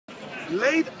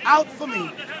laid out for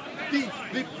me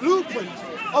the blueprint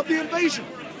of the invasion.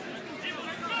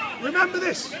 Remember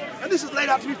this, and this is laid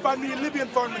out to me by the Libyan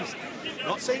foreign minister.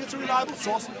 Not saying it's a reliable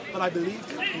source, but I believed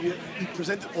him. He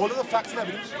presented all of the facts and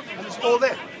evidence, and it's all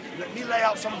there. Let me lay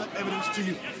out some of the evidence to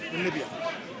you in Libya.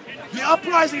 The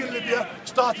uprising in Libya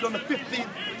started on the 15th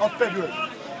of February.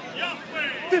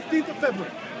 15th of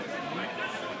February.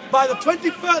 By the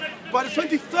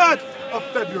 23rd of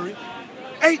February,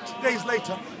 8 days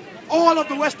later, all of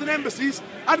the Western embassies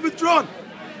had withdrawn.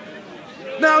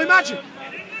 Now imagine,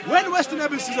 when Western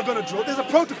embassies are going to withdraw, there's a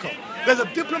protocol. There's a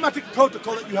diplomatic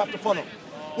protocol that you have to follow.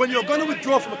 When you're going to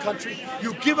withdraw from a country,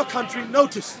 you give a country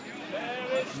notice.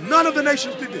 None of the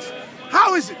nations did this.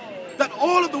 How is it that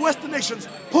all of the Western nations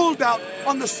pulled out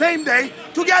on the same day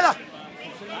together?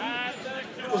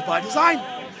 It was by design.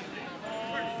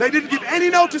 They didn't give any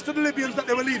notice to the Libyans that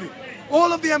they were leaving.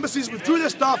 All of the embassies withdrew their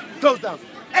staff, closed down.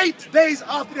 8 days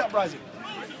after the uprising.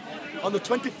 On the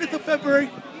 25th of February,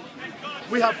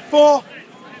 we have 4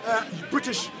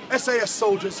 British SAS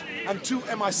soldiers and 2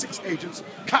 MI6 agents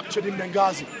captured in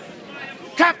Benghazi.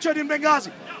 Captured in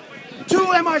Benghazi. 2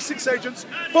 MI6 agents,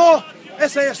 4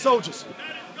 SAS soldiers.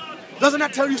 Doesn't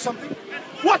that tell you something?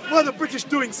 What were the British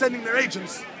doing sending their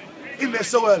agents in there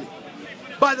so early?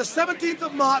 By the 17th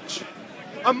of March,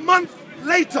 a month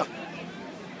later,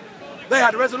 they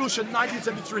had Resolution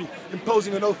 1973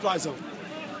 imposing a no-fly zone.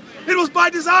 It was by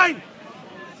design.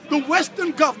 The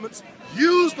Western governments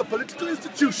used the political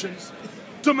institutions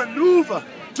to maneuver,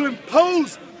 to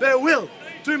impose their will,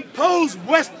 to impose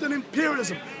Western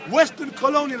imperialism, Western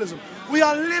colonialism. We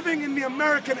are living in the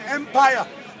American empire,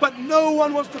 but no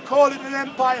one wants to call it an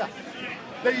empire.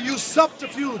 They use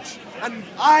subterfuge and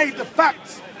hide the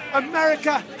facts.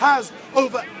 America has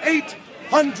over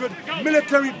 800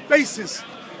 military bases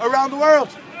around the world.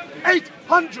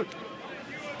 800!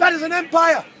 That is an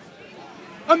empire.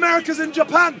 America's in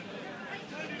Japan,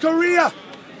 Korea,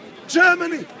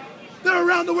 Germany. They're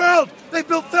around the world. They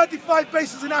built 35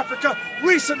 bases in Africa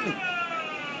recently.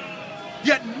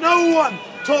 Yet no one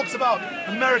talks about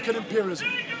American imperialism.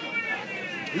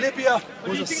 Libya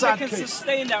was a sad case. Do you think they can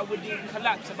sustain that with the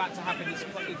collapse about to happen?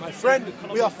 My friend,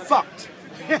 we are fucked.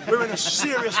 We're in a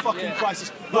serious fucking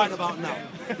crisis right about now.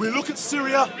 We look at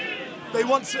Syria, they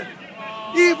want to,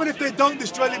 even if they don't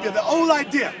destroy Libya, the whole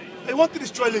idea, they want to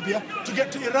destroy Libya to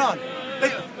get to Iran.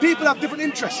 People have different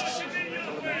interests.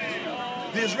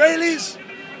 The Israelis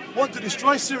want to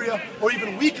destroy Syria or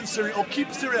even weaken Syria or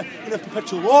keep Syria in a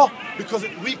perpetual war because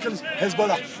it weakens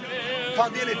Hezbollah.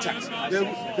 Can't be any attacks.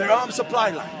 Their arms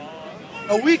supply line.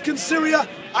 A weakened Syria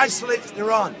isolates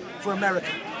Iran for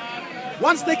America.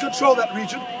 Once they control that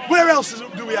region, where else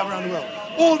do we have around the world?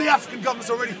 All the African governments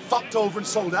are already fucked over and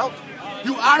sold out.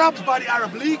 You Arabs by the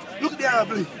Arab League, look at the Arab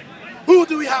League. Who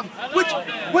do we have?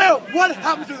 What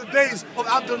happened to the days of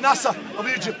Abdel Nasser of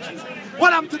Egypt?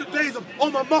 What happened to the days of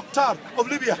Omar Mokhtar of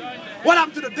Libya? What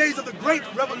happened to the days of the great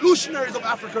revolutionaries of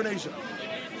Africa and Asia?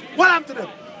 What happened to them?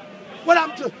 What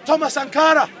happened to Thomas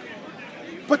Sankara,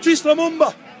 Patrice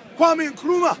Lumumba, Kwame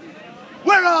Nkrumah?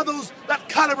 Where are that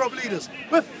caliber of leaders?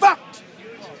 We're fucked.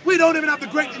 We don't even have the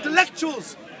great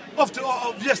intellectuals of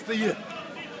yesteryear.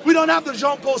 We don't have the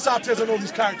Jean-Paul Sartres and all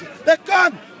these characters. They're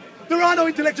gone. There are no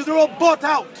intellectuals. They're all bought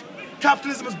out.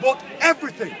 Capitalism has bought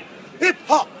everything.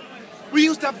 Hip-hop. We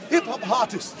used to have hip-hop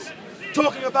artists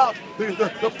talking about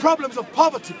the problems of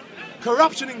poverty,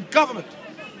 corruption in government,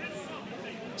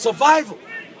 survival.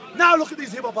 Now look at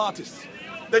these hip-hop artists.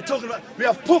 They're talking about, we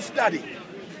have Puff Daddy,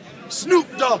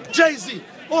 Snoop Dogg, Jay-Z,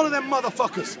 all of them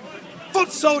motherfuckers.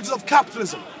 Foot soldiers of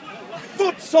capitalism.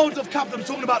 Foot soldiers of capitalism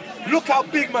talking about, look how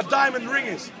big my diamond ring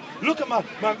is. Look at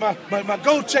my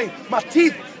gold chain. My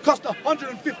teeth cost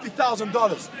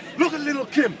 $150,000. Look at Little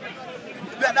Kim.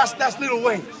 That's Lil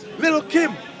Wayne. Little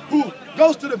Kim, who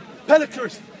goes to the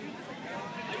pedicurist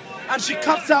and she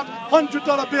cuts out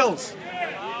 $100 bills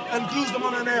and glues them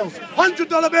on her nails.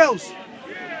 $100 bills.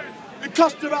 It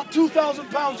costs her about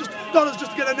 $2,000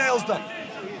 just to get her nails done.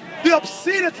 The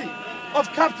obscenity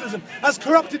of capitalism has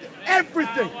corrupted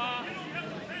everything.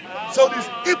 So these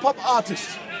hip-hop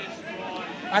artists,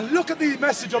 and look at the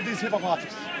message of these hip-hop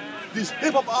artists. These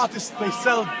hip-hop artists, they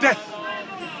sell death.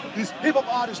 These hip-hop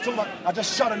artists talk about, I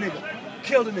just shot a nigga,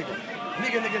 killed a nigga,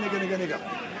 nigga.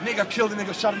 Nigga killed a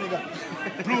nigga, shot a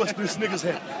nigga, blew this nigga's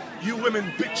head. You women,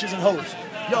 bitches and hoes.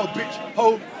 Yo, bitch,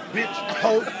 hoe,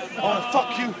 I wanna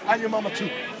fuck you and your mama too.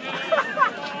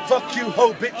 Fuck you,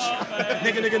 hoe, bitch.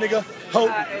 Nigga, hoe.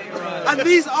 And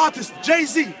these artists,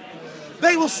 Jay-Z,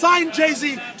 they will sign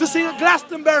Jay-Z to sing at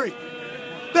Glastonbury.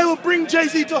 They will bring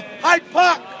Jay-Z to Hyde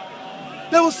Park.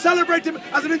 They will celebrate him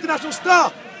as an international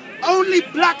star. only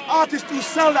black artists who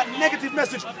sell that negative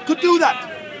message could do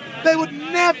that. They would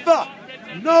never,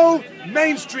 no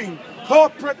mainstream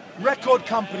corporate record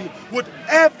company would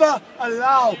ever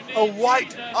allow a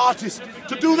white artist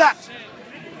to do that.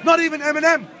 Not even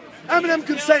Eminem. Eminem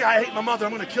can say, I hate my mother,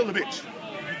 I'm going to kill the bitch.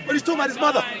 But he's talking about his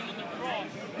mother,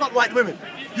 not white women.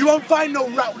 You won't find no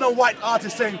white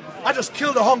artist saying, I just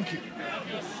killed a honky.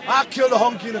 I killed a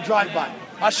honky in a drive-by.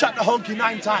 I shot the honky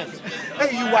 9 times.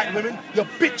 Hey, you white women, you're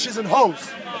bitches and hoes.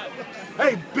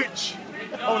 Hey, bitch,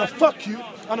 I want to fuck you,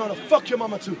 and I want to fuck your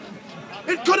mama too.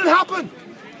 It couldn't happen.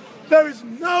 There is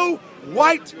no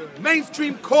white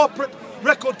mainstream corporate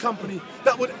record company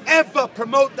that would ever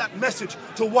promote that message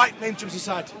to white mainstream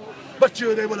society. But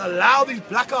they will allow these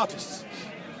black artists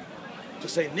to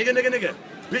say nigga, nigga, nigga,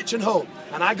 bitch and hoe,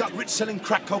 and I got rich selling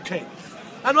crack cocaine.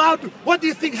 And what do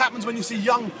you think happens when you see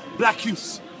young black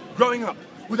youths growing up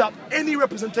without any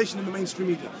representation in the mainstream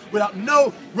media, without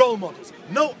no role models,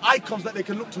 no icons that they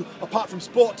can look to apart from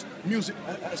sport, music,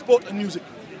 sport and music?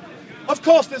 Of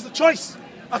course, there's a choice.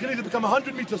 I can either become a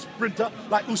 100-meter sprinter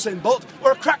like Usain Bolt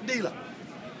or a crack dealer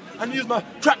and use my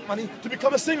crack money to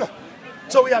become a singer.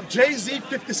 So we have Jay-Z,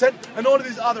 50 Cent, and all of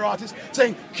these other artists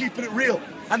saying, keeping it real.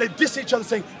 And they diss each other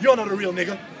saying, you're not a real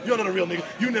nigga. You're not a real nigga.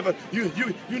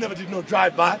 You never did no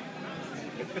drive-by.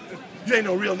 You ain't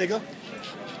no real nigga.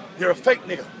 You're a fake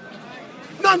nigga.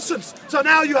 Nonsense. So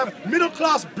now you have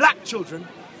middle-class black children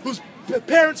whose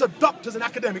parents are doctors and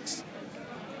academics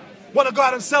want to go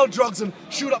out and sell drugs and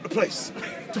shoot up the place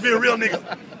to be a real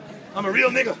nigga. I'm a real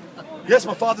nigga. Yes,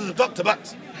 my father's a doctor,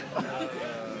 but...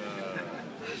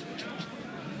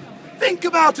 Think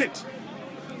about it.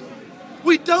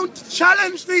 We don't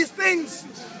challenge these things.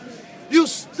 You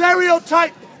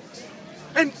stereotype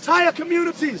entire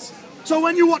communities. So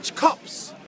when you watch Cops